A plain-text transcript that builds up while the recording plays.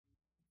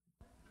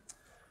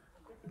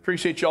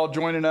Appreciate y'all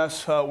joining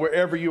us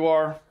wherever you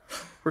are.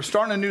 We're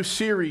starting a new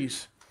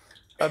series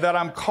that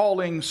I'm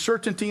calling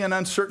Certainty in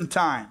Uncertain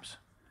Times.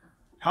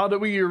 How do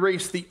we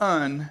erase the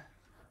un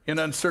in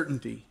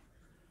uncertainty?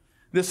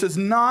 This is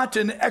not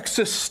an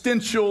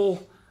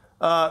existential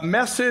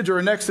message or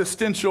an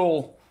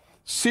existential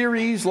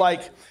series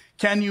like,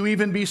 can you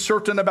even be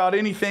certain about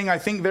anything? I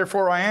think,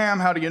 therefore I am.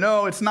 How do you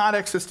know? It's not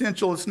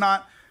existential. It's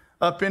not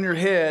up in your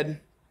head.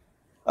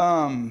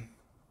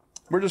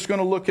 We're just going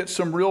to look at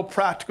some real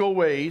practical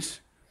ways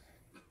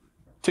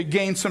to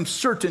gain some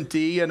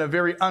certainty in a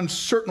very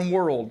uncertain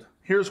world.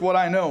 Here's what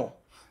I know,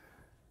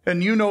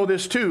 and you know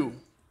this too.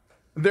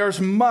 There's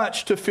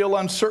much to feel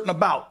uncertain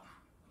about,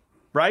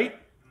 right?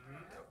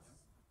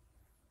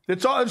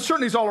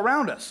 Uncertainty's all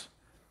around us.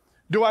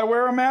 Do I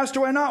wear a mask?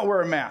 Do I not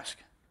wear a mask?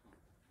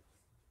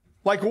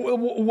 Like,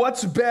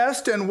 what's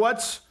best and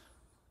what's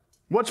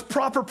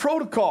proper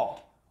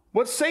protocol?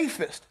 What's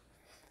safest?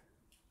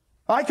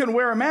 I can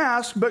wear a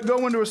mask, but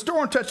go into a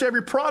store and touch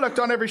every product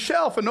on every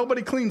shelf, and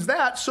nobody cleans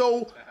that.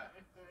 So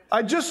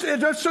it's just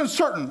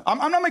uncertain.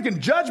 I'm not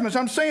making judgments.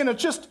 I'm saying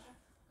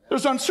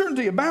there's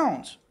uncertainty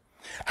abounds.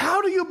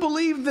 How do you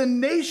believe the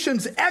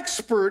nation's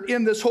expert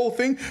in this whole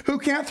thing who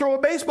can't throw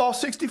a baseball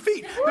 60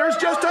 feet? There's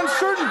just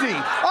uncertainty.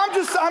 I'm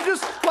just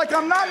like,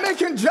 I'm not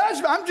making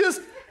judgment. I'm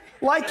just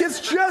like,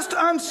 it's just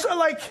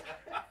like,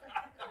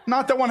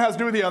 not that one has to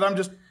do with the other. I'm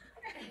just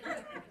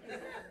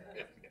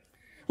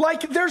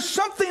like, there's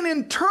something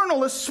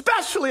internal,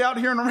 especially out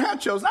here in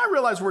ranchos, and I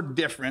realize we're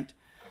different,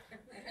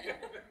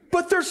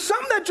 but there's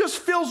something that just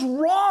feels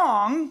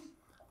wrong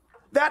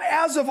that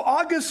as of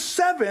August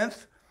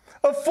 7th,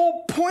 a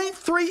full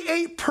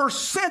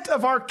 0.38%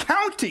 of our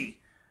county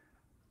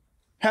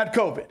had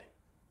COVID.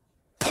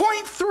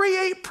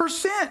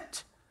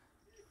 0.38%.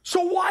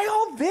 So why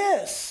all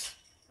this?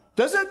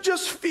 Doesn't it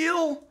just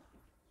feel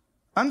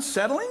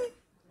unsettling?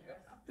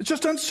 It's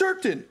just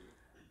uncertain.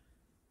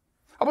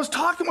 I was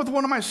talking with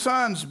one of my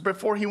sons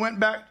before he went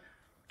back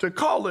to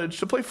college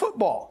to play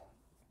football.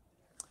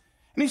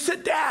 And he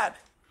said, Dad,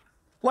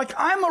 like,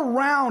 I'm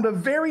around a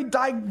very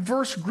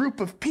diverse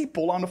group of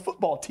people on the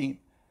football team.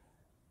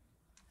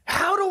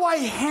 How do I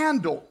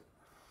handle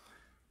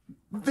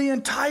the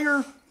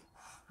entire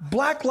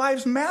Black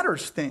Lives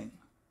Matters thing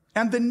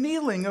and the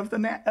kneeling of the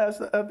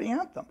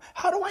anthem?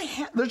 How do I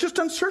handle? There's just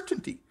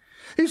uncertainty.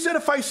 He said,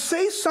 if I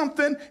say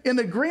something in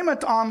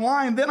agreement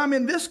online, then I'm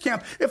in this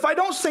camp. If I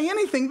don't say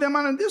anything, then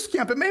I'm in this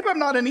camp. And maybe I'm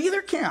not in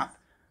either camp.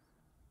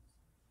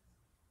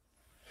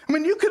 I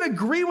mean, you can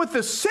agree with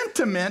the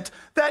sentiment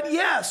that,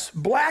 yes,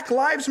 Black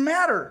Lives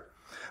Matter.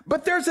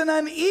 But there's an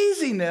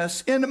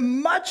uneasiness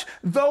in much,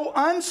 though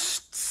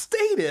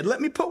unstated.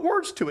 Let me put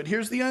words to it.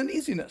 Here's the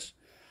uneasiness.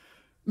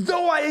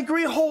 Though I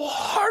agree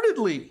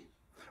wholeheartedly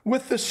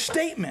with the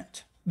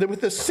statement, with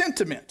the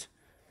sentiment,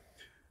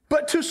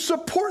 but to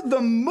support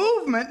the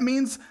movement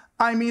means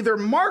I'm either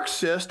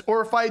Marxist,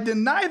 or if I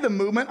deny the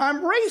movement,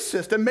 I'm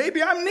racist, and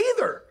maybe I'm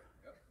neither.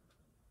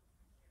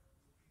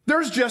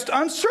 There's just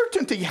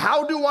uncertainty.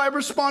 How do I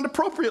respond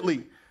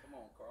appropriately?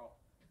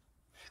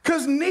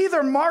 Because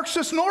neither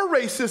Marxist nor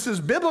racist is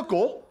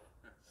biblical.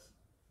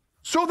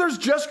 So there's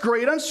just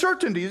great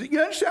uncertainty.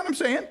 You understand what I'm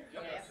saying?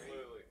 Yep.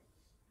 Absolutely.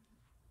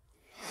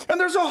 And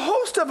there's a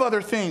host of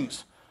other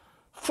things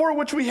for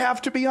which we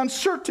have to be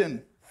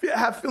uncertain,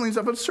 have feelings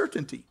of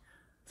uncertainty.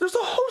 There's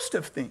a host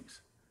of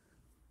things.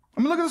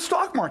 I mean, look at the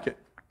stock market.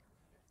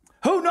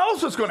 Who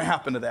knows what's going to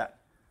happen to that?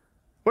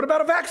 What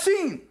about a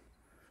vaccine?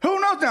 Who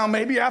knows now?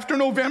 Maybe after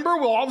November,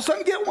 we'll all of a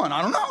sudden get one.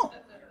 I don't know.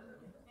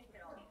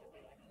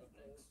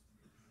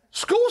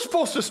 School's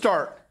supposed to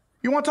start.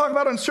 You want to talk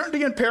about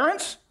uncertainty in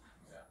parents?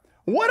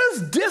 What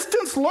does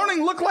distance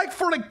learning look like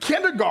for the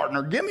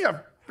kindergartner? Give me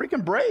a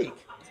freaking break.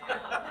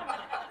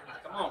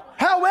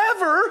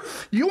 However,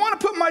 you want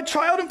to put my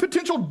child in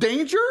potential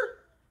danger?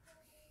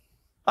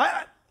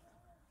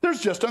 There's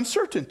just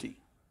uncertainty.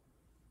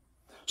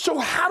 So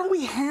how do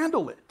we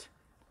handle it?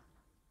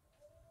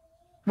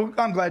 Well,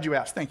 I'm glad you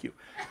asked. Thank you.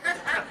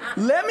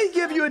 Let me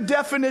give you a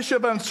definition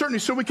of uncertainty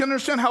so we can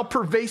understand how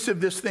pervasive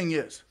this thing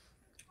is.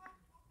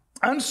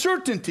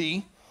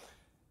 Uncertainty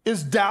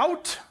is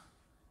doubt,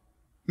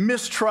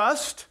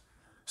 mistrust,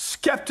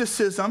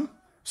 skepticism,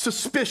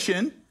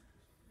 suspicion.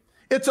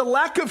 It's a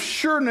lack of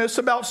sureness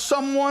about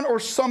someone or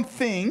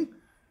something.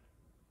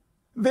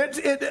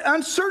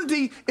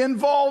 Uncertainty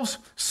involves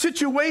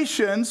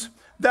situations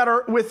that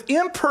are with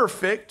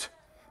imperfect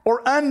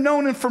or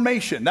unknown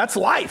information. That's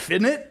life,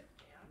 isn't it?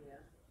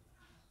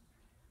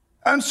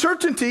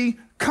 Uncertainty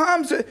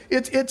comes,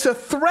 it's a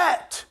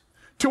threat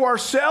to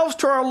ourselves,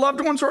 to our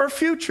loved ones, or our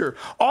future.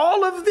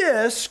 All of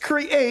this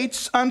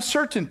creates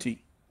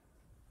uncertainty.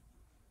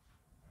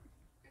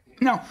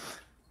 Now,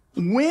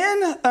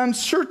 when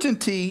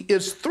uncertainty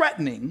is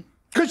threatening,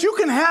 because you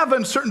can have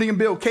uncertainty and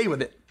be okay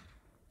with it,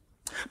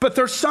 but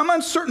there's some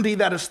uncertainty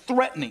that is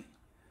threatening.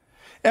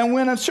 And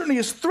when uncertainty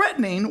is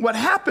threatening, what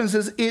happens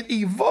is it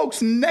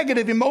evokes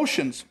negative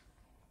emotions.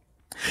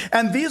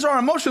 And these are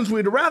emotions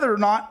we'd rather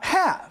not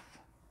have.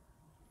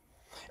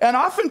 And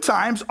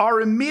oftentimes,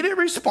 our immediate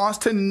response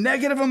to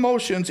negative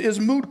emotions is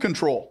mood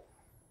control.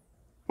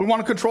 We want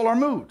to control our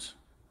moods.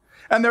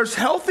 And there's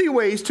healthy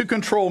ways to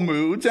control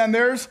moods, and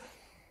there's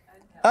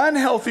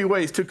unhealthy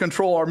ways to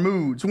control our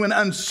moods when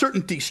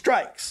uncertainty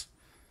strikes.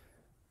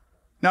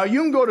 Now,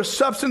 you can go to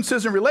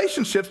substances and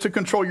relationships to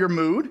control your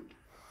mood,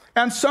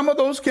 and some of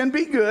those can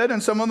be good,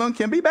 and some of them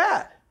can be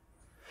bad.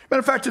 Matter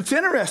of fact, it's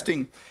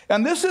interesting.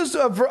 And this is,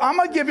 I'm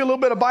going to give you a little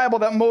bit of Bible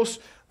that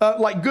most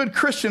like good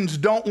Christians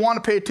don't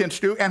want to pay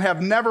attention to and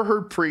have never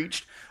heard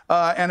preached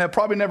and have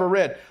probably never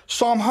read.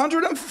 Psalm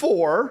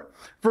 104,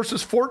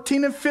 verses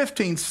 14 and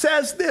 15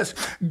 says this: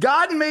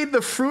 God made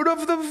the fruit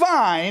of the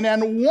vine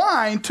and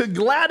wine to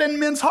gladden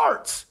men's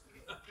hearts.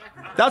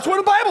 That's what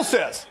the Bible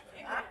says.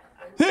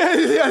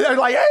 They're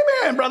like,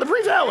 amen, brother,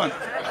 preach that one.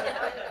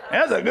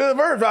 That's a good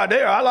verse right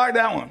there. I like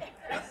that one.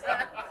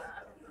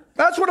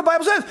 That's what the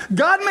Bible says.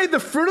 God made the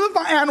fruit of the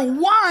vine and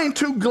wine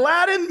to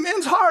gladden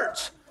men's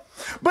hearts.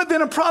 But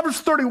then in Proverbs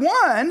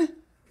 31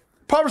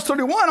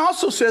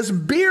 also says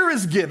beer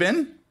is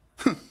given.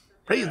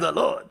 Praise the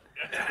Lord.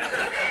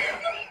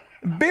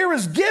 Beer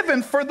is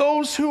given for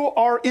those who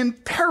are in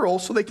peril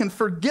so they can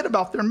forget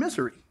about their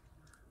misery.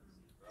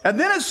 And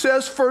then it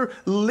says for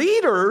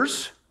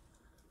leaders,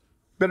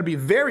 better be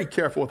very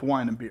careful with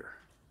wine and beer.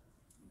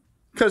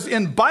 Because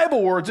in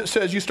Bible words, it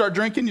says you start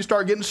drinking, you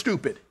start getting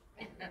stupid.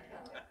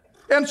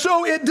 And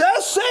so it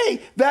does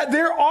say that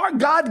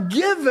God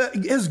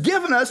has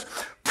given us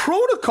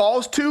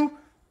protocols to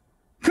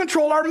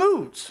control our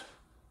moods.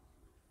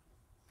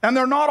 And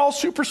they're not all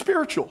super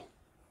spiritual.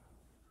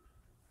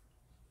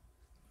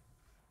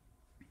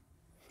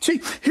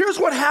 See, here's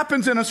what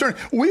happens in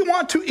uncertainty. We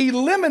want to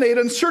eliminate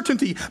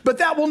uncertainty, but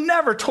that will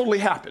never totally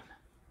happen.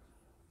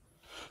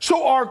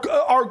 So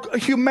our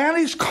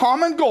humanity's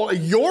common goal,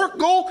 your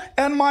goal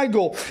and my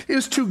goal,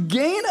 is to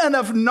gain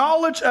enough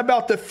knowledge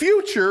about the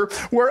future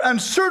where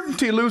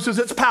uncertainty loses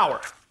its power.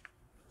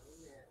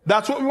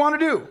 That's what we want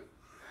to do.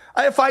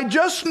 If I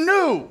just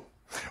knew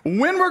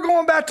when we're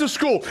going back to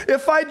school,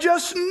 if I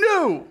just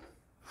knew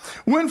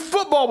when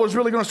football was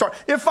really going to start,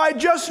 if I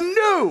just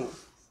knew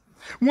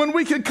when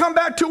we could come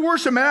back to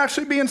worship and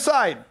actually be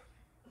inside.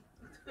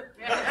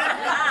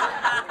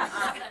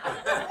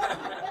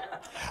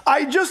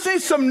 I just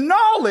need some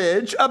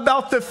knowledge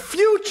about the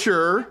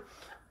future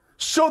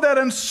so that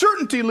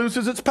uncertainty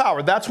loses its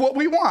power. That's what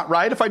we want,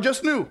 right? If I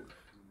just knew.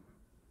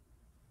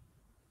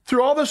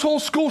 Through all this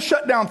whole school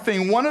shutdown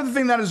thing, one of the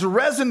things that has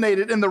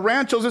resonated in the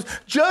ranchos is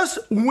just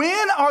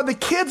when are the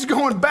kids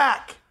going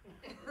back?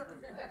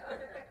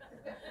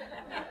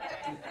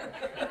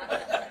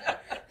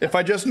 If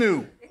I just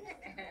knew.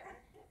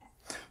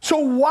 So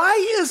why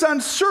is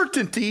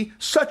uncertainty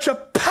such a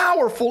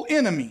powerful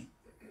enemy?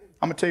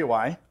 I'm going to tell you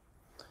why.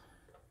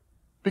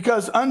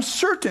 Because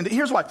uncertainty,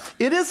 here's why.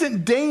 It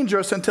isn't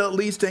dangerous until it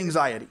leads to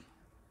anxiety.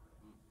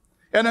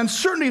 And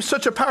uncertainty is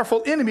such a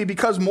powerful enemy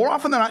because more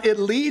often than not, it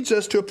leads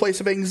us to a place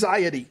of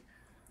anxiety.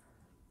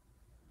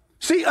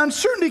 See,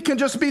 uncertainty can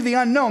just be the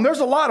unknown. There's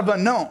a lot of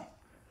unknown.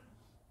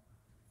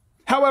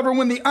 However,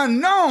 when the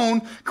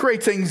unknown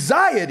creates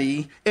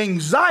anxiety,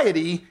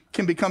 anxiety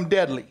can become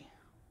deadly.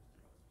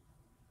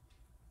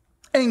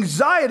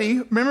 Anxiety,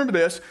 remember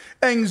this,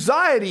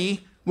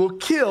 anxiety will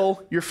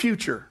kill your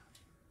future.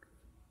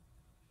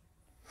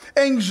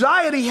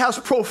 Anxiety has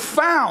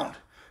profound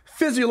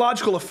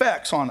physiological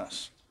effects on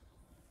us.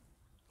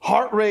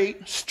 Heart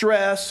rate,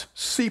 stress,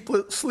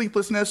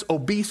 sleeplessness,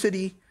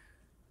 obesity.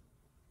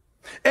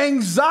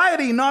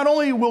 Anxiety not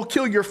only will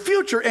kill your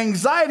future,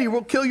 anxiety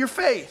will kill your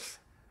faith.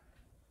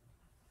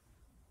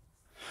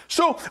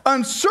 So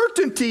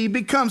uncertainty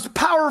becomes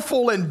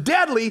powerful and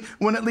deadly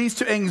when it leads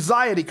to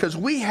anxiety because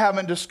we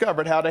haven't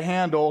discovered how to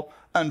handle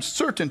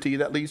uncertainty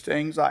that leads to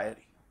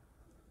anxiety.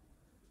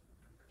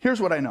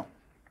 Here's what I know.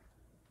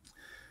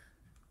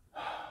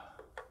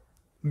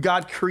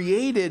 God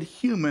created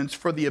humans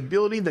for the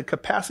ability, the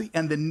capacity,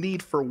 and the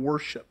need for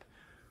worship.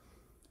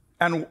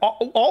 And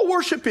all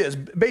worship is,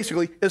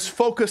 basically, is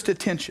focused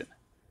attention.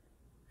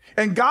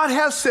 And God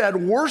has said,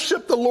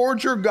 worship the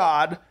Lord your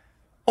God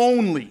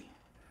only.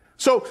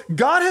 So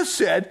God has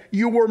said,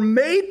 you were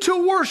made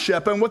to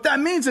worship, and what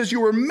that means is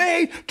you were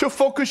made to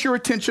focus your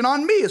attention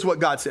on me, is what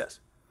God says.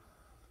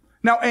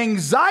 Now,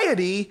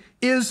 anxiety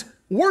is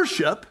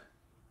worship.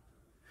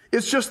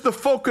 It's just the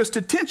focused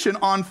attention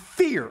on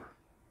fear.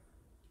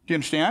 Do you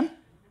understand?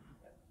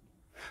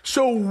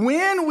 So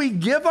when we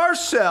give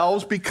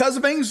ourselves, because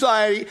of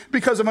anxiety,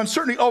 because of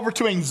uncertainty, over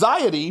to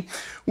anxiety,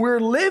 we're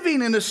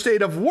living in a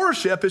state of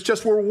worship. It's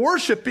just we're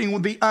worshiping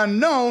with the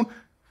unknown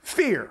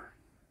fear.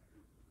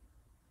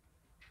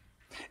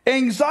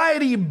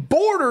 Anxiety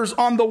borders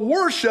on the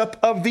worship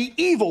of the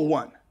evil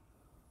one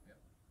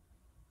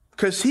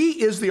because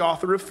he is the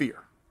author of fear.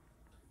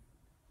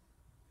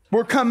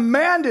 We're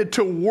commanded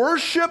to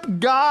worship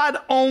God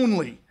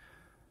only.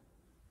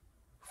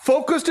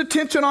 Focused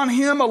attention on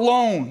him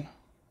alone.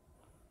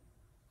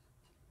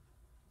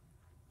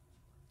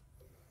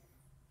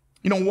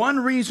 You know, one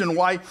reason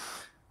why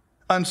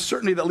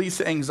uncertainty that leads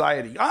to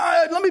anxiety.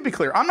 Let me be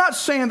clear. I'm not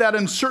saying that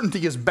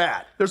uncertainty is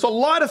bad. There's a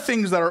lot of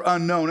things that are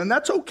unknown, and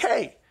that's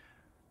okay.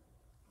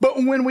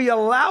 But when we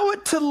allow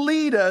it to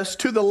lead us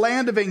to the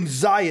land of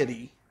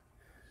anxiety,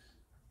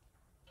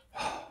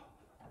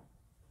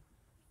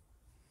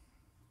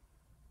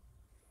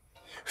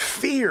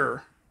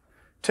 fear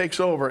takes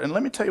over. And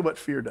let me tell you what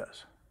fear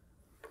does.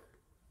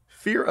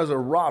 Fear is a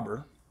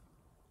robber,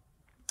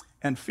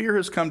 and fear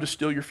has come to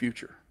steal your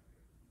future.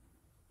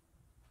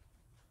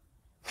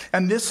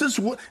 And this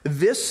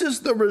is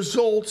the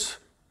result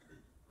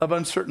of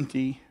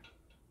uncertainty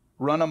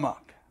run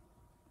amok.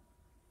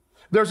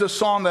 There's a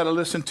song that I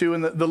listen to,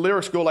 and the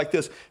lyrics go like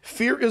this.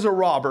 Fear is a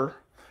robber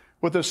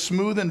with a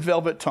smooth and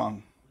velvet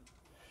tongue.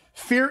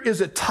 Fear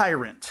is a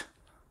tyrant,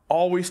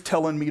 always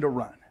telling me to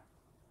run.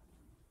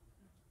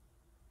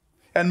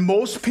 And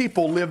most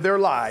people live their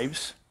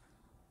lives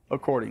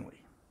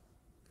accordingly.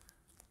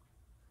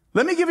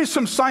 Let me give you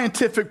some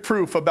scientific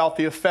proof about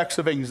the effects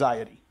of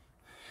anxiety.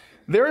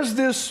 There is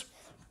this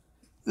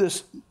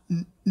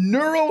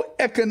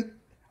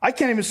I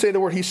can't even say the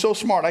word. He's so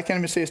smart. I can't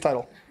even say his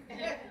title.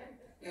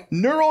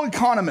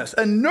 Neuroeconomist.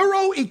 A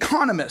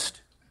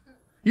neuroeconomist.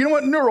 You know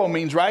what neuro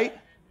means, right?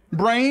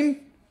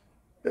 Brain,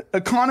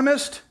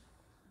 economist,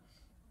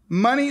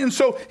 money. And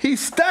so he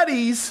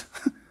studies,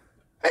 I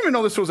didn't even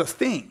know this was a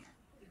thing.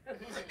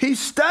 He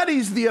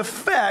studies the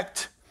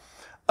effect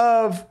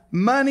of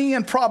money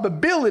and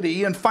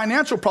probability and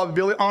financial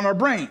probability on our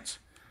brains.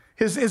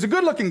 He's a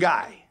good-looking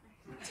guy.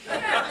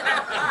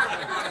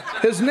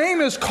 His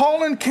name is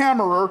Colin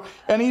Kammerer,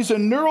 and he's a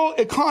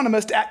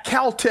neuroeconomist at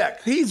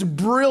Caltech. He's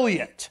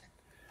brilliant.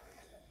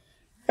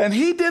 And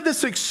he did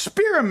this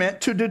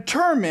experiment to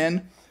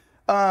determine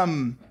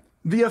the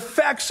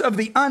effects of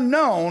the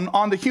unknown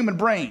on the human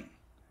brain.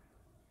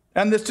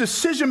 And this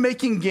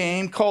decision-making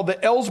game called the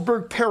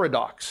Ellsberg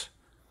paradox.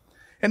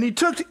 And he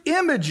took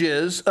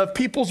images of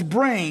people's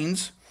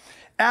brains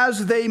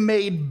as they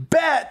made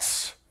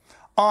bets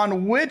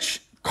on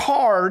which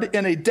card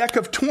in a deck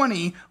of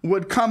 20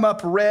 would come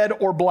up red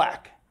or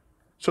black.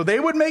 So they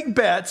would make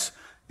bets.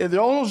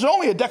 There was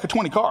only a deck of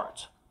 20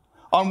 cards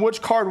on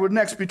which card would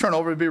next be turned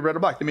over to be red or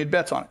black. They made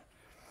bets on it.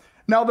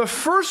 Now, the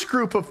first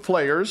group of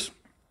players,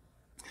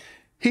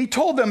 he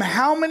told them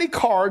how many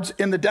cards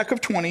in the deck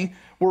of 20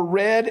 were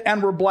red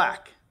and were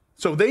black.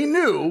 So they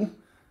knew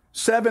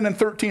 7 and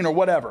 13 or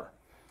whatever,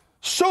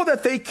 so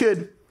that they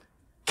could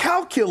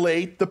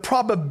calculate the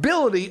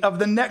probability of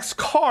the next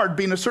card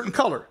being a certain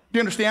color. Do you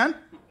understand?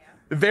 Yeah.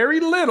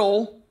 Very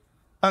little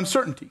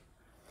uncertainty.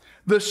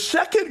 The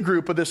second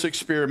group of this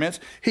experiment,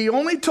 he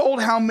only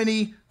told how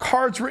many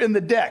cards were in the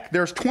deck.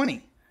 There's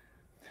 20.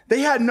 They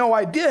had no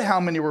idea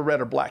how many were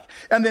red or black.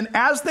 And then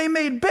as they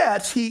made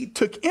bets, he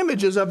took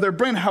images of their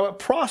brain, how it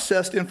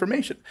processed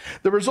information.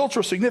 The results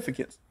were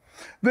significant.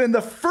 Then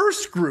the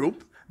first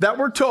group that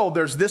were told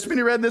there's this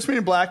many red, this many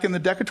black in the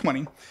deck of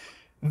 20,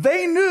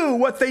 they knew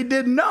what they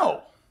didn't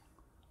know.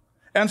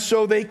 And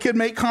so they could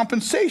make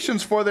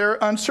compensations for their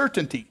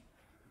uncertainty.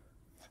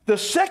 The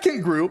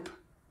second group,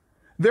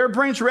 their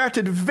brains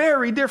reacted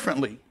very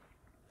differently.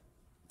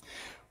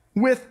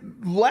 With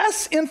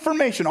less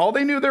information, all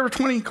they knew there were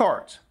 20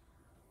 cards.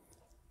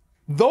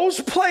 Those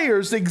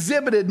players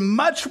exhibited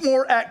much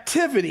more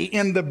activity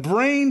in the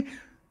brain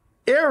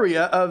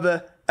area of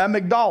the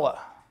amygdala,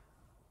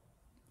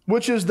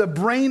 which is the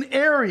brain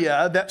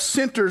area that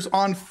centers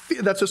on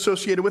that's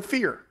associated with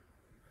fear.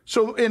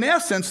 So in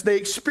essence, they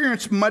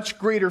experience much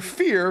greater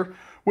fear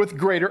with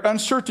greater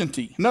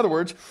uncertainty. In other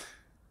words,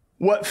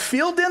 what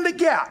filled in the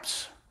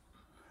gaps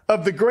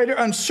of the greater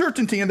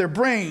uncertainty in their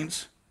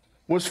brains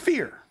was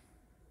fear.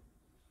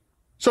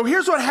 So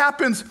here's what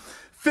happens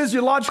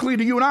physiologically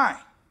to you and I.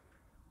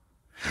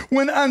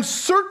 When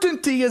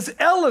uncertainty is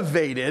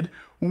elevated,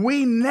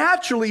 we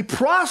naturally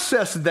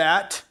process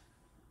that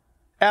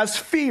as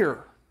fear.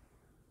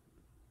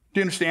 Do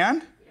you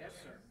understand? Yes,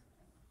 sir.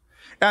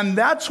 And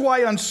that's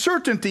why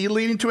uncertainty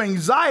leading to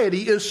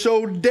anxiety is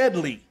so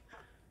deadly.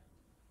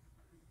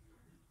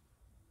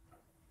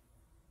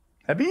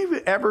 Have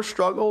you ever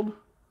struggled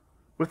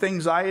with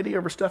anxiety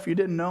over stuff you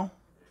didn't know?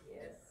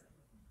 Yes.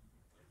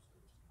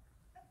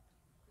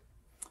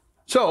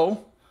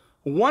 So,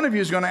 one of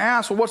you is going to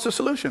ask, well, what's the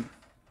solution?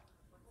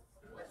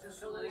 What's the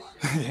solution?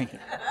 Thank you.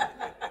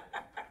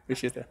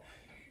 Appreciate that.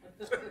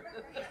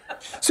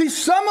 See,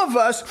 some of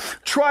us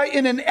try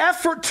in an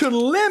effort to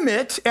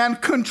limit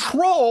and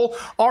control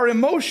our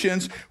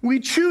emotions, we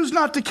choose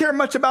not to care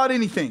much about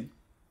anything.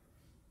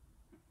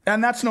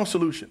 And that's no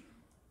solution.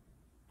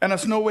 And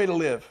that's no way to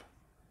live.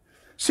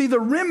 See,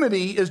 the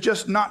remedy is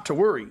just not to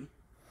worry.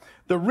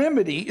 The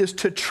remedy is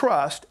to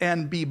trust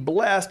and be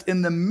blessed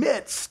in the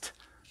midst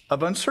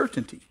of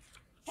uncertainty.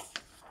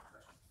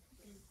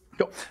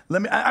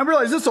 I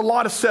realize this is a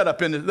lot of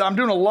setup in it. I'm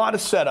doing a lot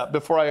of setup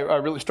before I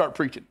really start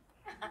preaching.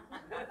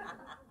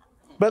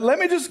 But let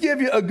me just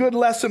give you a good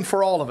lesson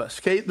for all of us,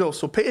 okay?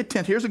 So pay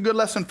attention. Here's a good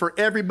lesson for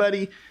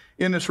everybody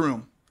in this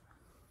room.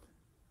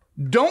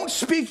 Don't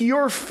speak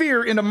your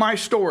fear into my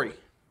story.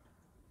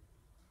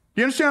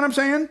 You understand what I'm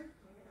saying?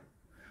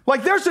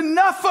 Like there's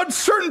enough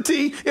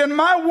uncertainty in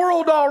my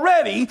world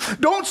already.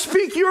 Don't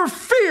speak your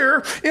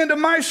fear into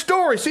my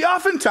story. See,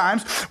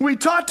 oftentimes we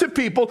talk to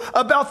people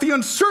about the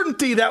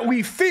uncertainty that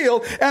we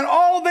feel, and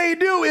all they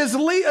do is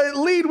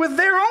lead with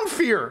their own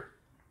fear.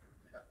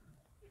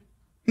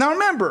 Now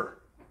remember,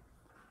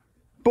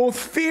 both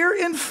fear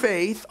and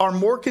faith are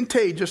more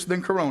contagious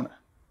than corona.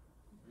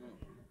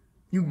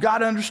 You got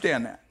to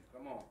understand that.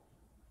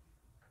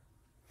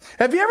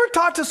 Have you ever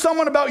talked to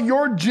someone about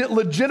your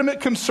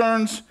legitimate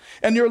concerns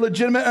and your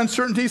legitimate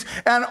uncertainties,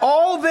 and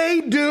all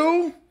they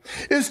do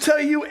is tell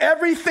you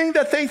everything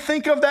that they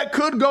think of that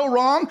could go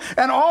wrong,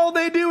 and all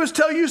they do is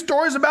tell you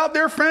stories about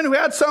their friend who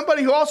had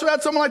somebody who also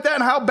had someone like that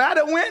and how bad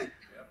it went?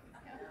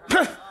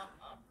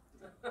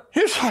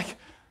 Here's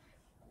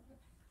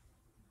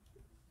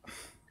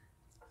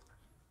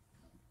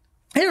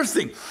the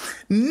thing.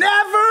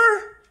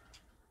 Never,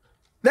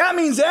 that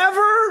means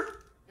ever,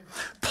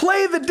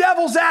 play the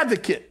devil's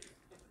advocate.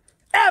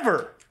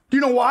 Ever. Do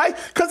you know why?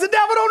 Because the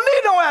devil don't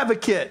need no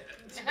advocate.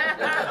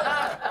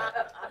 I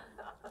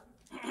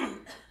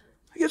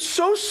get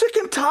so sick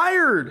and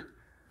tired,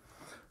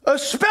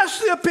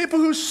 especially of people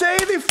who say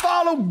they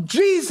follow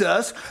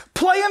Jesus,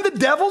 playing the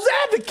devil's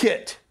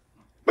advocate.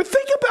 But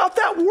think about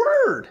that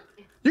word.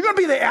 You're going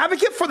to be the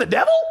advocate for the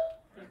devil?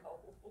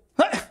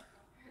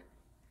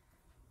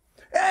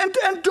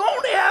 And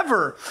don't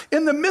ever,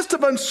 in the midst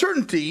of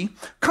uncertainty,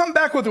 come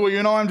back with,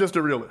 well, I'm just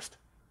a realist.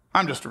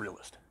 I'm just a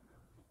realist.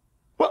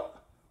 Well,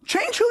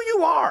 change who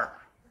you are.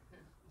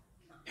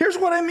 Here's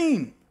what I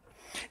mean.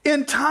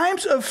 In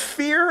times of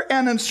fear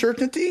and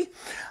uncertainty,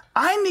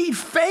 I need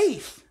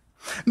faith,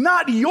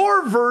 not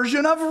your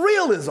version of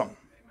realism.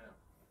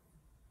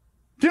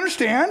 Do you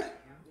understand?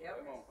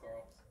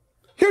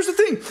 Here's the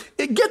thing.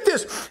 Get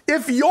this.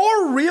 If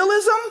your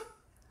realism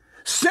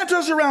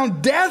centers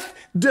around death,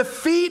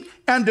 defeat,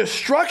 and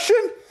destruction,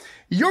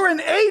 you're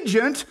an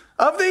agent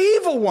of the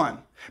evil one.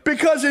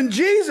 Because in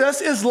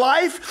Jesus is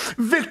life,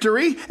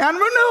 victory, and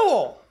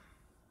renewal.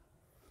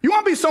 You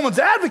want to be someone's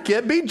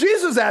advocate, be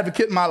Jesus'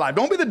 advocate in my life.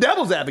 Don't be the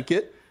devil's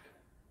advocate.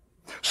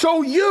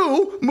 So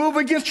you move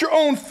against your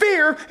own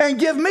fear and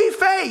give me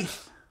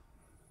faith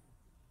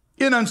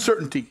in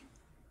uncertainty.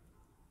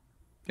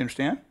 You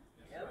understand?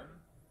 Yep.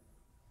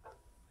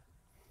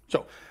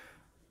 So,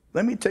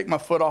 let me take my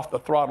foot off the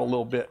throttle a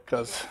little bit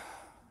because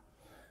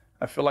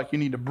I feel like you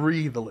need to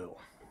breathe a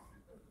little.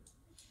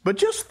 But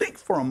just think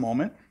for a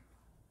moment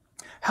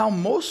how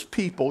most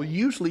people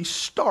usually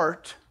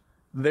start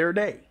their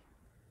day.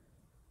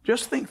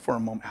 Just think for a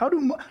moment.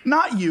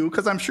 Not you,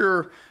 because I'm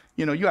sure,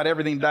 you got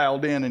everything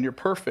dialed in and you're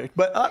perfect,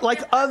 but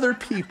like other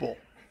people,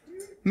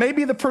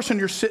 maybe the person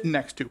you're sitting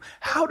next to,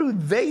 how do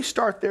they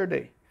start their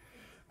day?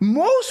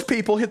 Most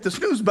people hit the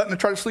snooze button to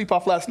try to sleep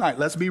off last night.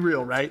 Let's be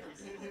real, right?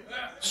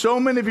 So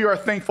many of you are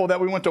thankful that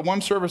we went to one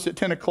service at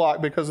 10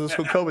 o'clock because of this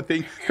whole COVID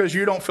thing, because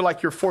you don't feel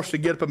like you're forced to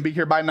get up and be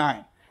here by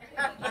 9.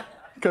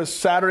 Because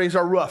Saturdays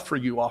are rough for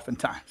you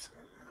oftentimes.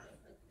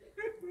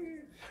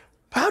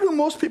 How do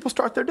most people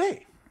start their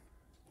day?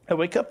 They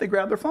wake up, they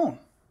grab their phone.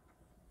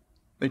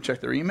 They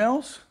check their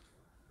emails.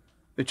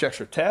 They check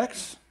their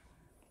texts.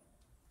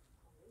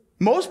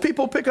 Most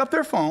people pick up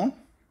their phone.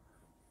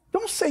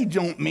 Don't say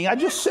don't me. I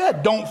just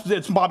said don't.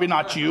 It's probably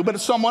not you, but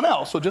it's someone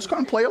else. So just go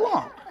and play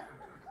along.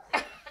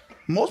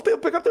 Most people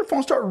pick up their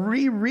phone, start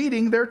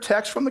rereading their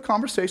text from the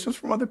conversations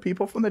from other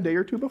people from the day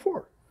or two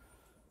before.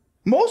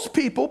 Most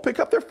people pick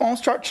up their phone,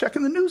 start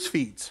checking the news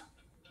feeds.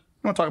 You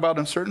want to talk about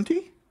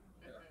uncertainty?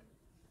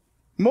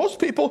 Most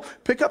people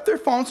pick up their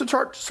phones and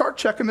start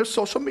checking their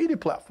social media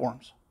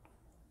platforms.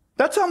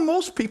 That's how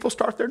most people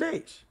start their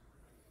days.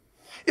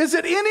 Is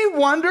it any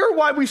wonder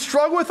why we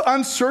struggle with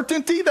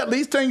uncertainty that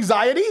leads to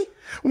anxiety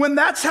when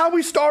that's how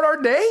we start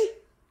our day?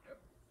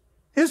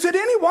 Is it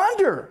any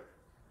wonder?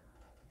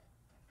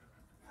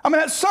 I mean,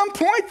 at some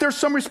point, there's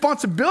some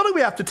responsibility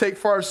we have to take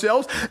for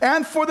ourselves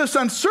and for this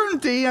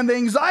uncertainty and the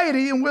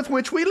anxiety with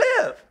which we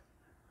live.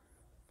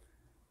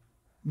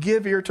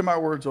 Give ear to my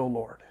words, O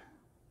Lord,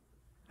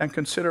 and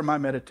consider my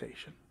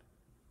meditation.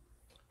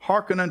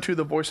 Hearken unto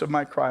the voice of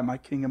my cry, my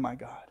King and my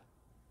God.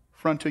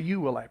 For unto you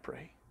will I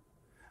pray.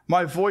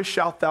 My voice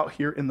shalt thou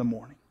hear in the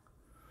morning.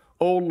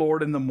 O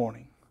Lord, in the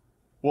morning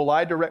will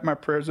I direct my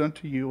prayers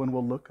unto you and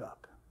will look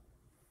up.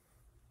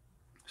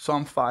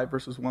 Psalm 5,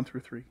 verses 1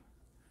 through 3.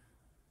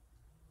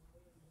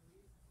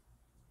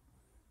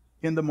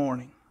 In the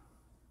morning,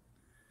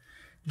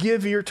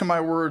 give ear to my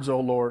words,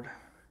 O Lord,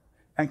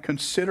 and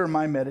consider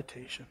my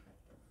meditation.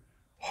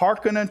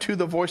 Hearken unto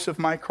the voice of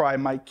my cry,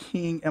 my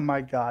King and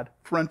my God,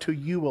 for unto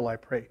you will I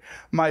pray.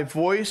 My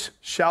voice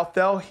shalt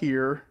thou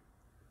hear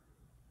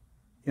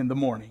in the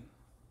morning.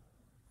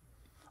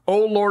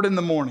 O Lord, in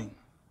the morning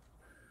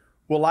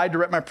will I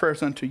direct my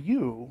prayers unto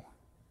you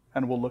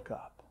and will look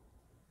up.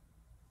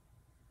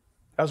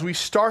 As we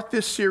start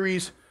this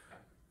series,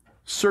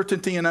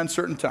 Certainty in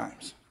Uncertain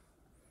Times,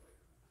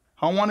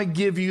 I want to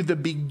give you the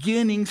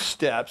beginning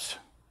steps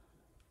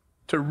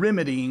to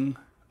remedying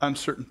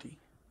uncertainty.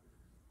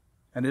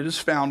 And it is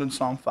found in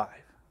Psalm 5.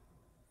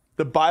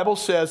 The Bible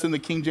says in the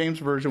King James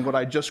Version what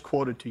I just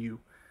quoted to you.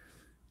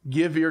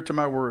 Give ear to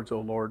my words, O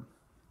Lord.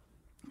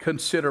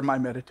 Consider my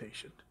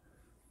meditation.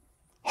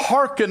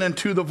 Hearken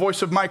unto the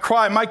voice of my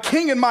cry, my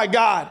King and my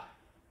God.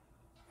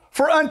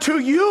 For unto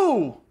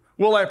you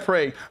will I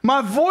pray.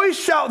 My voice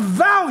shalt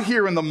thou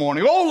hear in the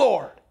morning, O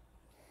Lord.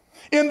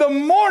 In the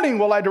morning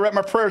will I direct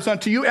my prayers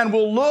unto you and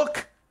will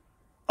look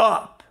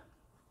up,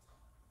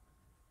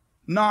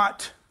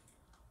 not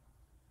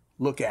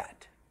look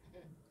at.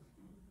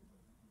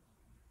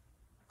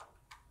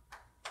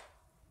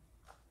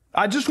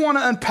 I just want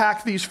to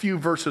unpack these few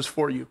verses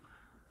for you.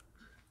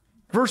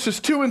 Verses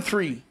 2 and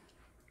 3.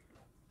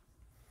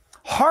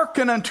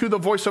 Hearken unto the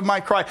voice of my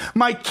cry,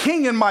 my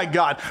King and my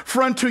God,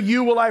 for unto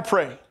you will I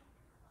pray.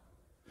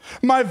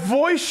 My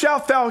voice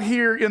shalt thou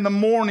hear in the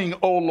morning,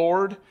 O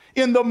Lord.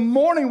 In the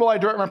morning will I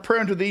direct my prayer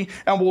unto thee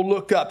and will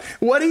look up.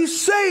 What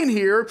he's saying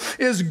here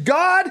is,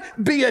 God,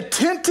 be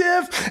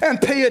attentive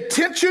and pay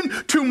attention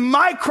to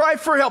my cry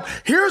for help.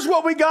 Here's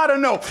what we got to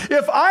know.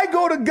 If I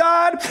go to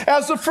God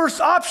as the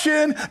first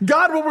option,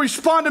 God will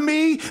respond to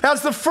me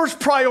as the first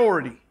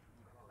priority.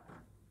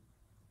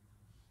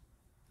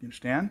 You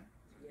understand?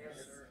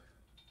 Yes.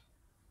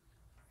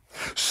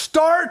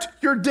 Start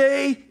your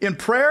day in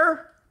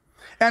prayer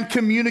and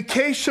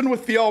communication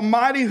with the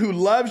Almighty who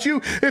loves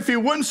you. If he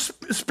wouldn't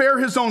spare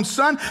his own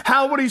son,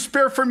 how would he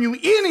spare from you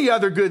any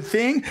other good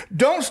thing?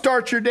 Don't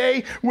start your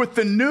day with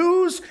the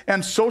news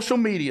and social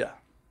media.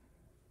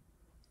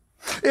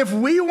 If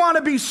we want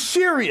to be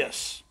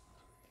serious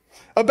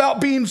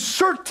about being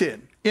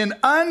certain in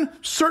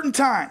uncertain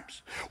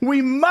times,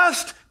 we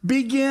must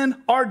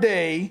begin our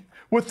day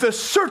with the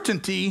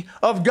certainty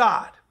of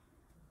God.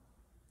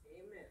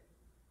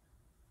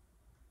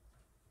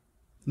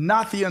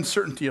 Not the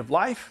uncertainty of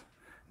life,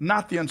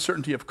 not the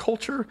uncertainty of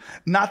culture,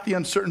 not the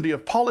uncertainty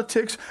of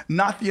politics,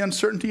 not the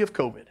uncertainty of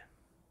COVID.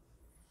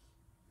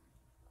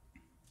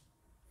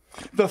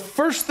 The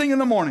first thing in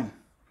the morning,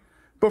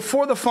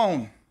 before the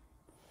phone,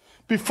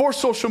 before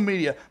social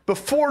media,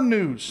 before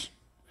news,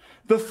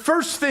 the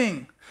first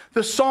thing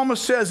the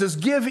psalmist says is,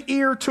 give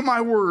ear to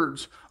my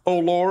words, O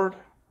Lord.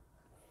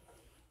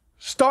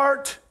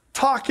 Start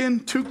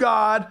talking to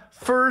God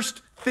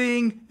first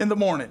thing in the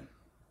morning.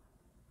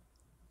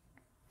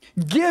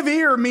 Give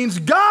ear means,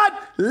 God,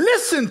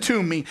 listen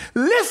to me.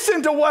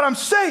 Listen to what I'm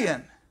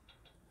saying.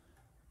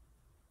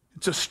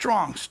 It's a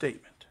strong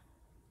statement.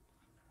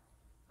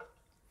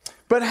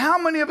 But how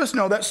many of us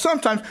know that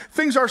sometimes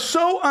things are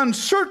so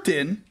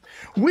uncertain,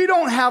 we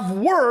don't have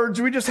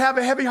words, we just have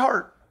a heavy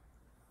heart?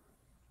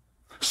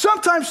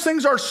 Sometimes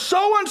things are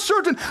so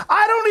uncertain,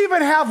 I don't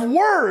even have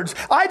words.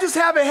 I just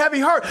have a heavy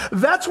heart.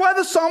 That's why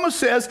the psalmist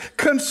says,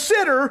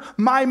 consider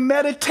my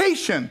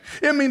meditation.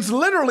 It means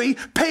literally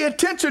pay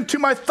attention to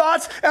my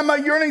thoughts and my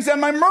yearnings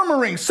and my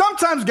murmurings.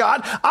 Sometimes,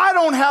 God, I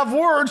don't have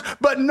words,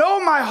 but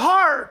know my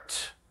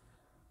heart.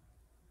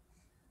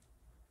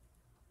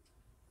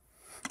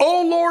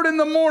 O Lord, in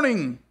the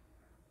morning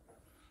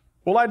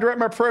will I direct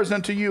my prayers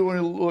unto you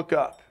and look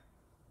up.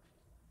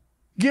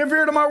 Give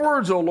ear to my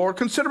words, O Lord.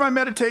 Consider my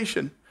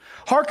meditation.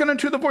 Hearken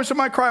unto the voice of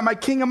my cry, my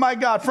King and my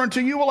God. For unto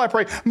you will I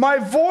pray. My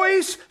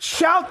voice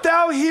shalt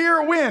thou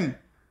hear when?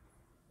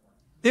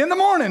 In the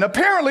morning.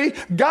 Apparently,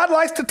 God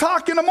likes to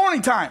talk in the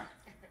morning time.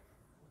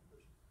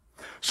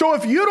 So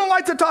if you don't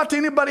like to talk to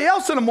anybody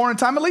else in the morning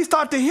time, at least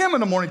talk to him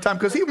in the morning time,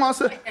 because he wants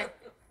to.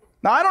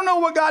 Now, I don't know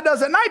what God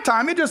does at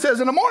nighttime. He just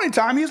says in the morning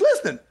time, he's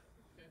listening.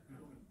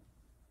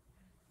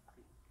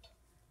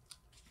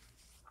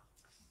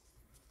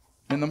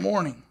 In the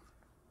morning.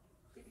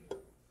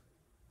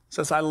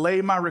 Says, I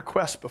lay my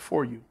request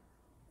before you.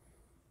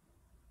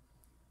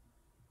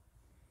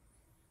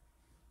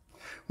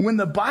 When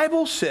the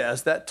Bible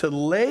says that to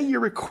lay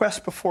your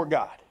request before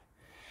God,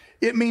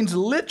 it means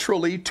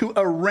literally to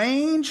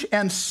arrange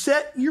and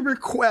set your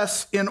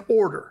requests in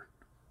order.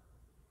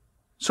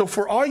 So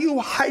for all you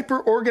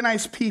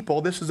hyper-organized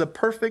people, this is a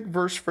perfect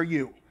verse for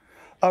you.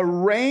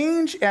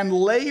 Arrange and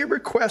lay your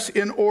requests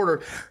in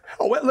order.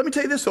 Oh, let me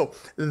tell you this though.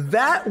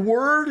 That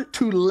word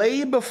to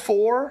lay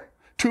before,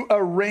 to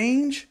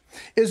arrange,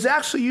 is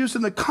actually used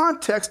in the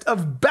context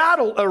of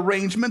battle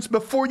arrangements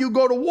before you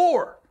go to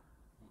war.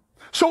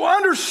 So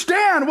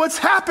understand what's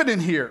happening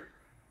here.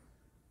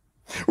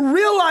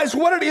 Realize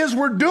what it is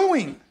we're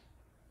doing.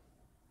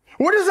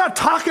 We're just not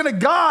talking to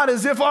God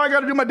as if, oh, I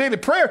got to do my daily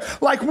prayer.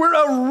 Like we're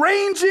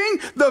arranging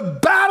the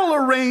battle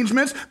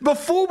arrangements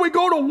before we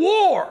go to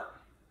war.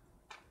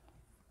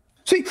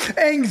 See,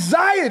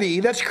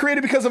 anxiety that's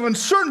created because of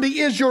uncertainty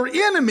is your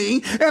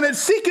enemy, and it's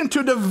seeking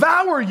to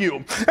devour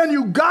you. And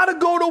you got to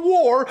go to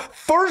war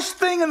first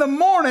thing in the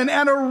morning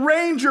and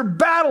arrange your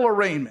battle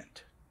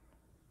arraignment.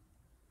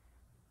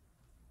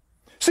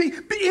 See,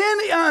 in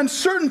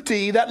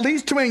uncertainty that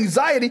leads to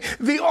anxiety,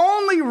 the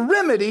only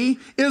remedy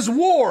is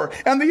war,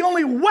 and the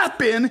only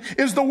weapon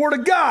is the Word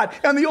of God,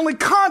 and the only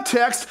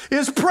context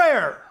is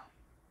prayer.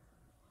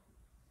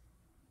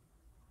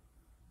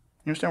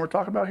 You understand what we're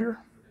talking about here?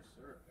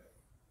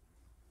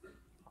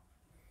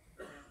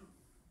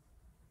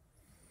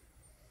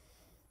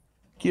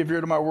 Give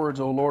ear to my words,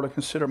 O Lord, and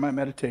consider my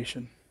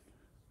meditation.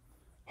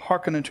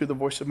 Hearken unto the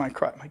voice of my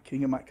cry, my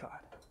King and my God.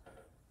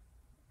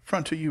 For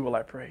unto you will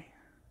I pray.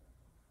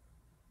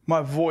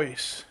 My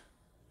voice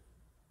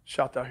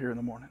shalt thou hear in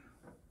the morning.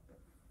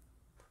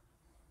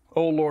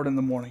 O Lord, in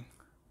the morning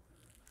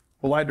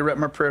will I direct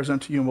my prayers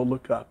unto you and will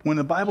look up. When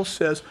the Bible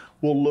says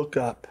we'll look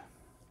up,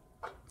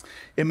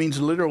 it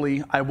means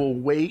literally I will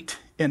wait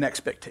in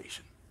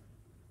expectation.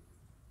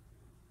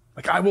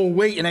 Like I will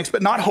wait and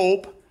expect, not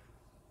hope,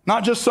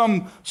 not just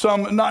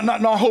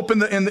not hope in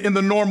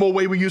the normal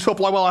way we use hope.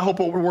 Like, well, I hope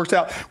it works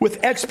out.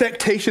 With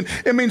expectation,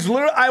 it means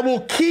literally I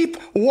will keep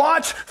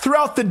watch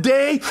throughout the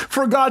day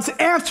for God's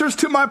answers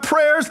to my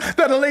prayers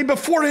that I lay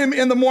before Him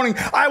in the morning.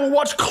 I will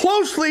watch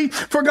closely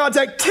for God's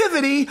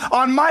activity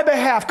on my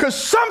behalf, because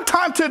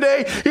sometime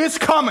today it's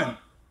coming.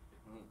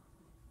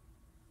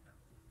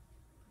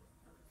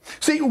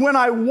 See, when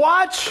I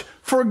watch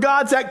for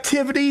God's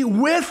activity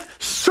with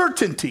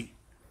certainty,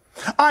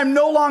 I'm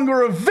no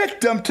longer a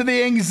victim to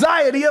the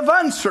anxiety of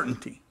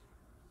uncertainty.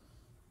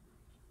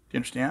 Do you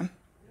understand?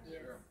 Yeah.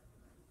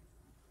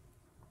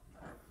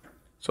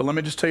 So let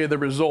me just tell you the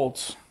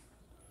results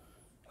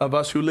of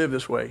us who live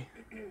this way.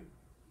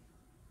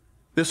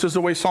 This is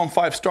the way Psalm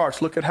 5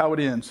 starts. Look at how it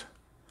ends.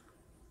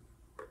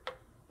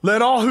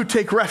 Let all who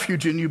take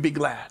refuge in you be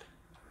glad.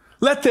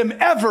 Let them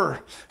ever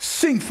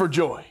sing for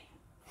joy.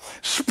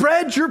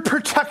 Spread your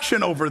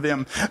protection over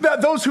them,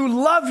 that those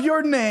who love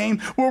your name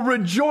will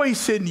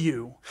rejoice in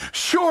you.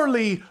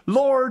 Surely,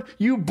 Lord,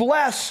 you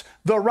bless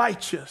the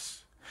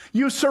righteous.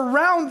 You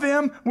surround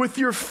them with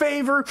your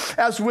favor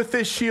as with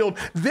a shield.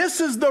 This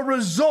is the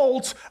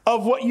result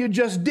of what you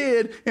just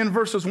did in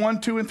verses 1,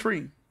 2, and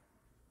 3.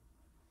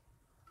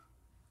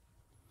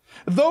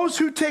 Those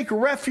who take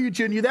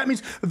refuge in you, that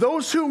means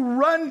those who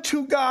run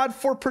to God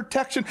for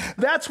protection.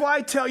 That's why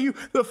I tell you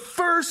the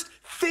first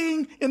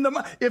thing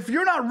if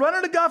you're not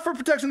running to God for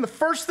protection, the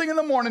first thing in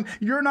the morning,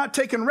 you're not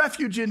taking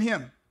refuge in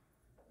Him.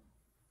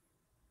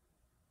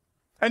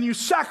 And you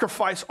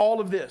sacrifice all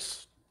of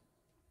this.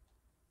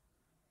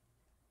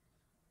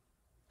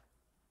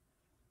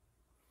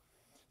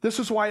 This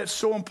is why it's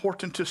so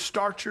important to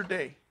start your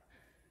day.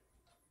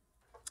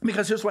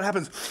 Because here's what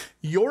happens.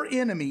 Your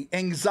enemy,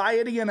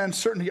 anxiety and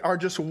uncertainty, are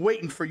just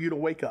waiting for you to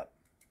wake up.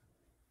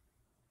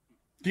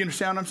 Do you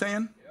understand what I'm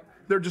saying? Yep.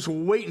 They're just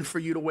waiting for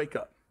you to wake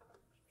up.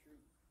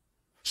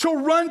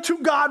 So run to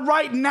God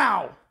right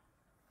now.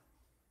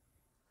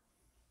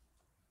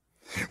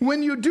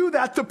 When you do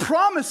that, the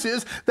promise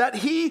is that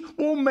He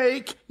will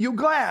make you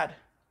glad.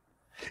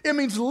 It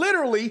means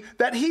literally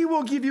that He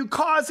will give you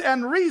cause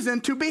and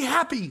reason to be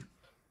happy.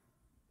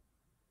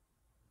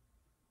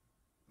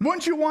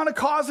 Wouldn't you want a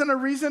cause and a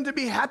reason to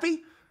be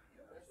happy?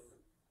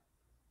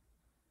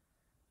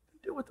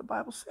 Do what the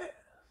Bible says.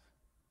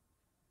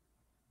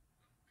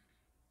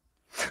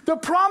 The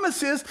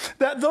promise is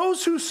that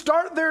those who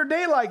start their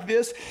day like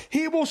this,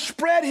 He will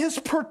spread His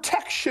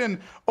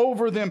protection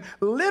over them.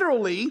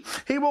 Literally,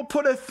 He will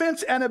put a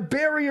fence and a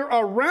barrier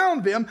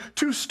around them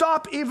to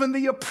stop even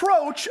the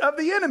approach of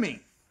the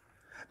enemy.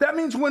 That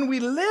means when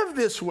we live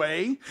this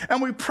way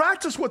and we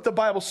practice what the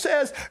Bible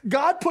says,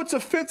 God puts a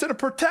fence and a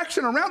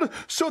protection around us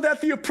so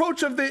that the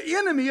approach of the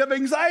enemy of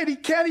anxiety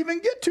can't even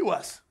get to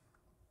us.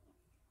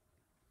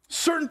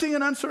 Certainty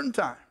in uncertain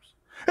times.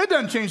 It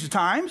doesn't change the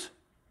times.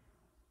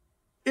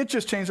 It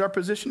just changed our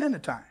position in the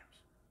times.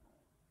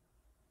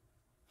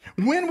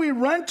 When we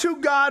run to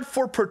God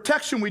for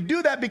protection, we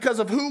do that because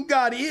of who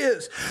God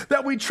is,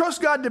 that we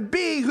trust God to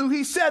be who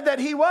He said that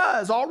He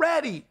was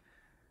already.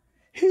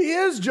 He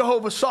is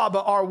Jehovah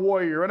Saba, our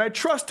warrior, and I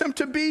trust Him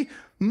to be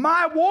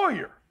my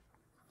warrior.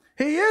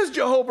 He is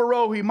Jehovah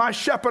Rohi, my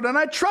shepherd, and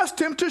I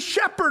trust Him to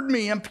shepherd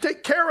me and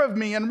take care of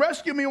me and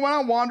rescue me when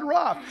I wander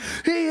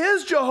off. He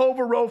is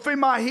Jehovah Rophi,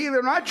 my healer,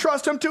 and I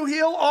trust Him to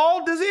heal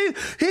all disease.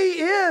 He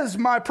is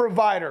my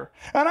provider,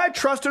 and I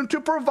trust Him to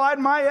provide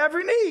my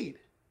every need.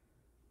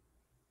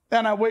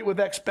 And I wait with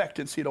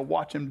expectancy to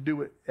watch Him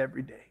do it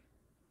every day.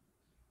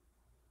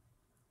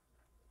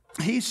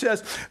 He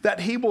says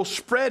that He will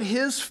spread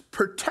His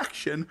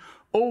protection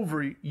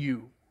over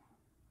you.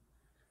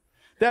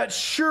 That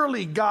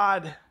surely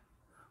God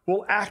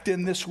will act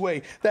in this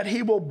way, that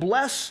He will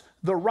bless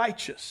the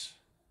righteous.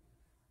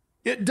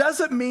 It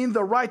doesn't mean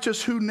the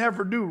righteous who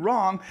never do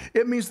wrong.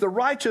 It means the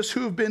righteous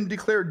who have been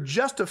declared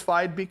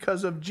justified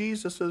because of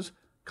Jesus'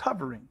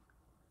 covering.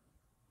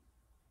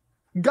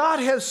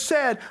 God has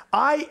said,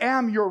 I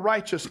am your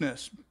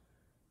righteousness.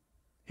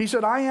 He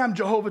said, I am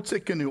Jehovah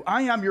Tsidkenu.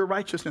 I am your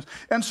righteousness.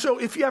 And so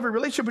if you have a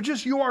relationship with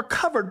Jesus, you are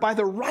covered by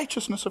the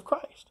righteousness of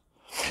Christ.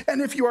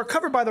 And if you are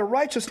covered by the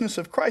righteousness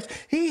of Christ,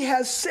 He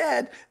has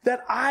said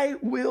that I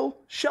will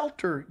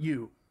shelter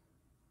you.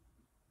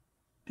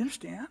 Do you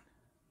understand?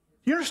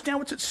 Do you understand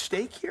what's at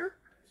stake here?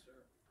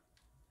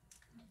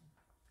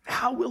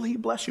 How will He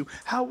bless you?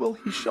 How will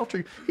He shelter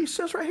you? He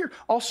says right here,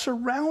 I'll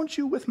surround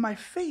you with my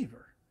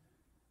favor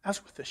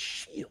as with a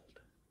shield.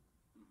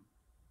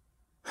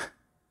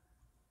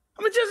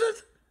 I mean,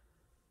 just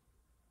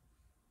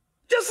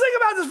think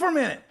about this for a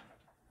minute.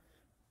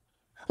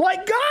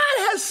 Like God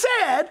has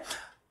said,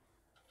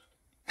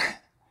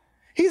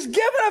 He's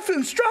given us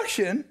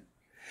instruction.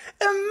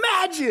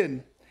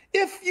 Imagine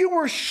if you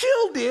were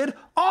shielded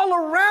all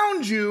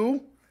around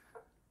you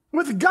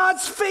with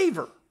God's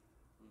favor?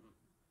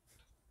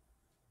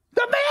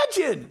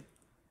 Imagine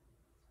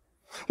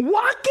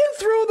walking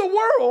through the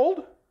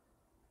world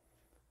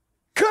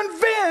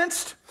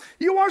convinced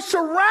you are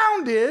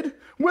surrounded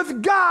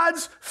with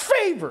God's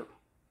favor.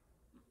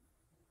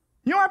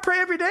 You know, I pray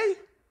every day.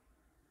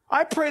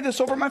 I pray this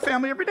over my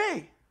family every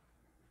day.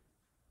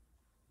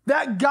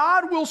 That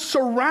God will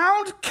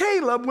surround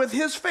Caleb with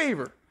his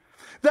favor.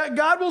 That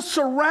God will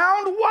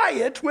surround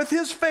Wyatt with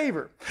his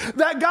favor.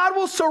 That God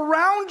will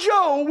surround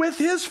Joe with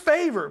his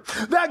favor.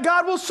 That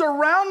God will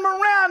surround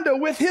Miranda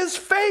with his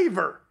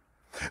favor.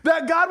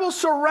 That God will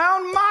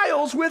surround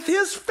Miles with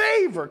his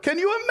favor. Can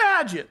you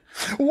imagine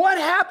what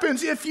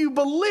happens if you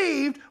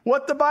believed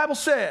what the Bible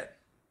said?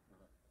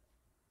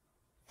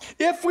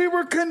 If we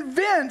were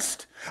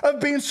convinced of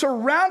being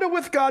surrounded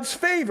with God's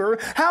favor,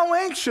 how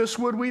anxious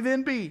would we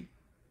then be?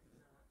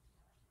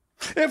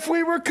 If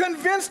we were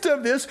convinced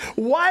of this,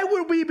 why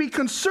would we be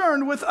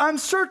concerned with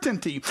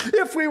uncertainty?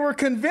 If we were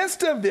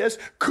convinced of this,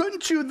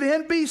 couldn't you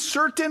then be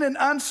certain in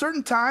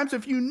uncertain times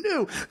if you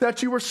knew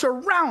that you were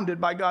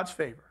surrounded by God's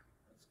favor?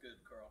 That's good,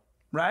 Carl.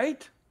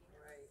 Right?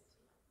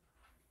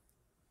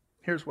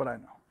 Here's what I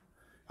know.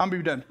 I'm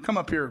going to be done. Come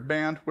up here,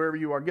 band, wherever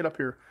you are. Get up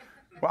here.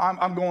 Well,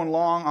 I'm going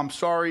long. I'm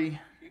sorry.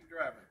 Keep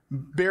driving.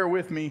 Bear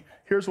with me.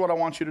 Here's what I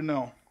want you to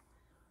know.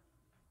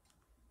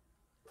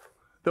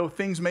 Though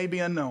things may be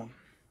unknown,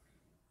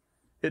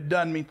 it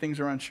doesn't mean things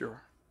are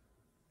unsure.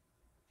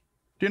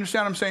 Do you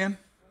understand what I'm saying?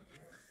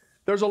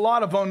 There's a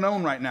lot of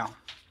unknown right now.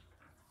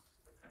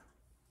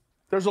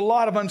 There's a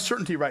lot of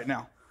uncertainty right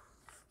now.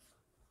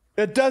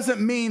 It doesn't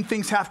mean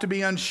things have to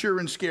be unsure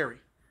and scary.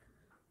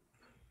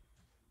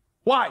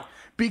 Why?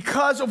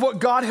 Because of what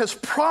God has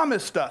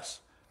promised us.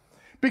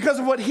 Because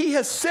of what he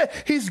has said.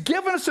 He's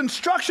given us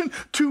instruction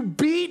to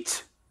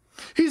beat.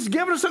 He's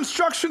given us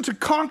instruction to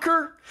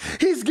conquer.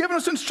 He's given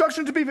us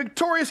instruction to be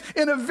victorious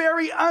in a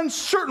very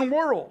uncertain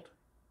world.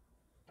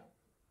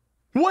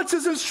 What's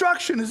his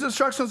instruction? His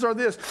instructions are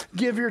this: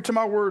 give ear to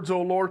my words,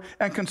 O Lord,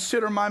 and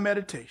consider my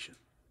meditation.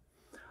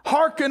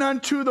 Hearken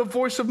unto the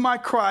voice of my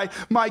cry,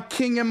 my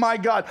King and my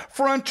God,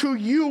 for unto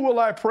you will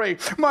I pray.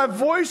 My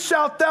voice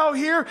shalt thou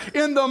hear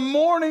in the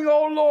morning,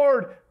 O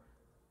Lord.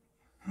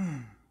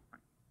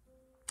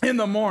 In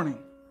the morning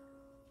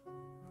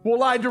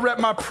will I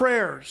direct my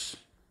prayers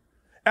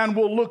and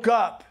will look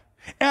up.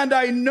 And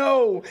I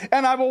know,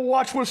 and I will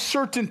watch with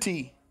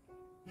certainty,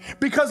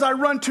 because I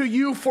run to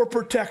you for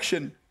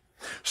protection.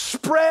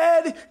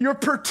 Spread your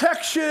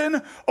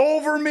protection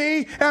over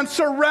me and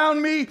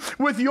surround me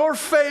with your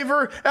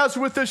favor as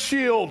with a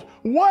shield.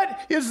 What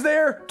is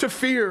there to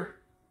fear?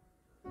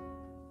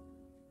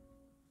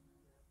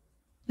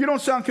 You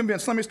don't sound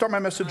convinced. Let me start my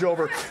message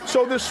over.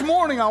 So this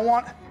morning I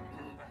want...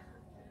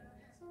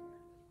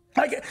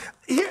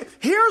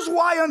 Here's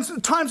why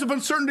times of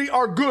uncertainty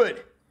are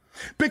good.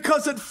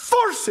 Because it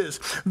forces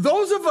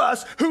those of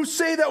us who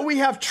say that we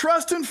have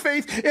trust and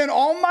faith in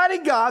Almighty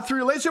God through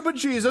relationship with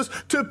Jesus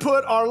to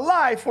put our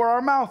life where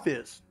our mouth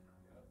is.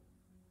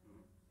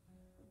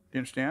 Do you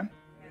understand?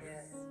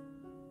 Yes.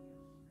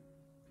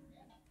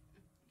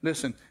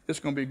 Listen, this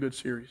is going to be a good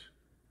series.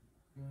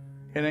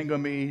 It ain't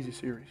going to be an easy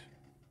series.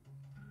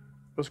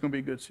 But it's going to be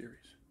a good series.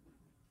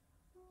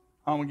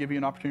 I'm going to give you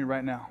an opportunity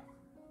right now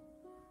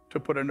to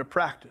put into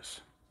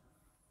practice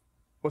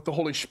what the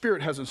Holy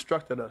Spirit has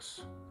instructed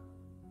us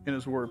in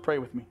his word. Pray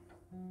with me.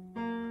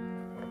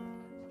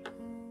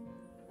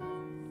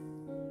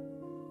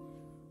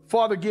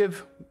 Father,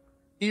 give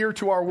ear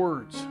to our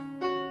words.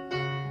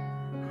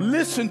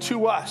 Listen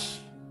to us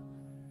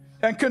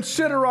and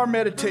consider our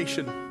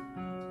meditation.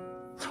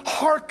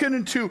 Hearken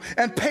into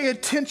and pay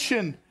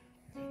attention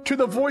to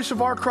the voice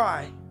of our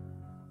cry.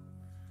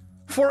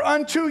 For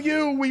unto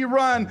you we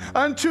run,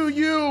 unto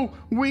you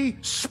we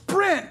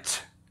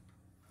sprint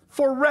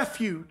for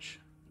refuge.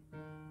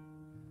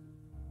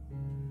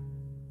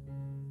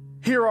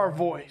 Hear our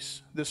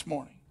voice this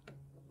morning.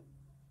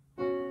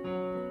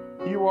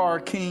 You are our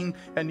King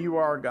and you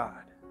are our God.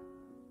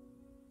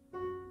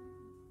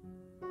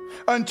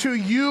 Unto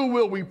you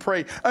will we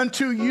pray.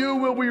 Unto you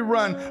will we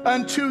run.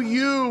 Unto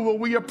you will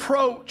we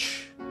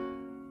approach.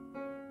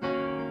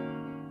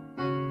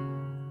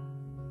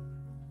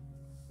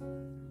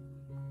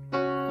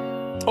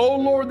 Oh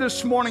Lord,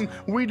 this morning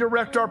we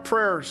direct our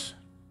prayers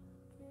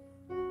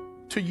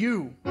to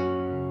you.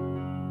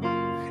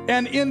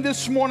 And in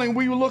this morning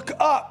we look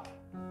up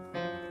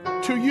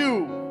to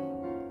you.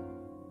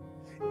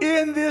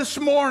 In this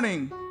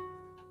morning,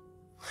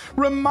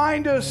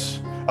 remind us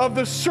of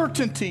the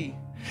certainty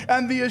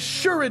and the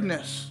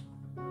assuredness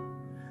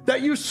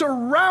that you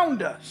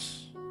surround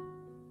us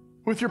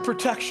with your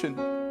protection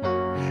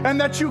and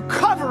that you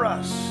cover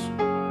us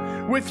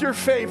with your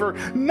favor,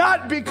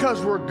 not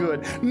because we're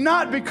good,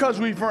 not because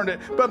we've earned it,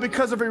 but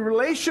because of a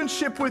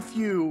relationship with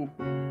you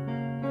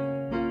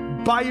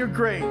by your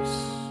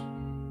grace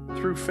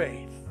through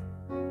faith.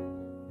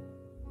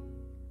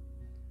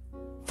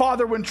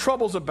 Father, when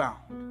troubles abound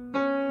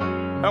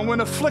and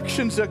when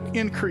afflictions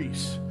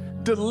increase,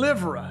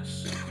 deliver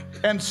us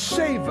and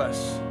save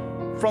us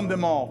from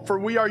them all, for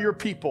we are your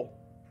people.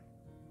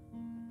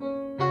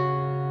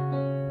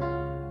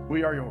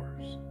 We are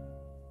yours.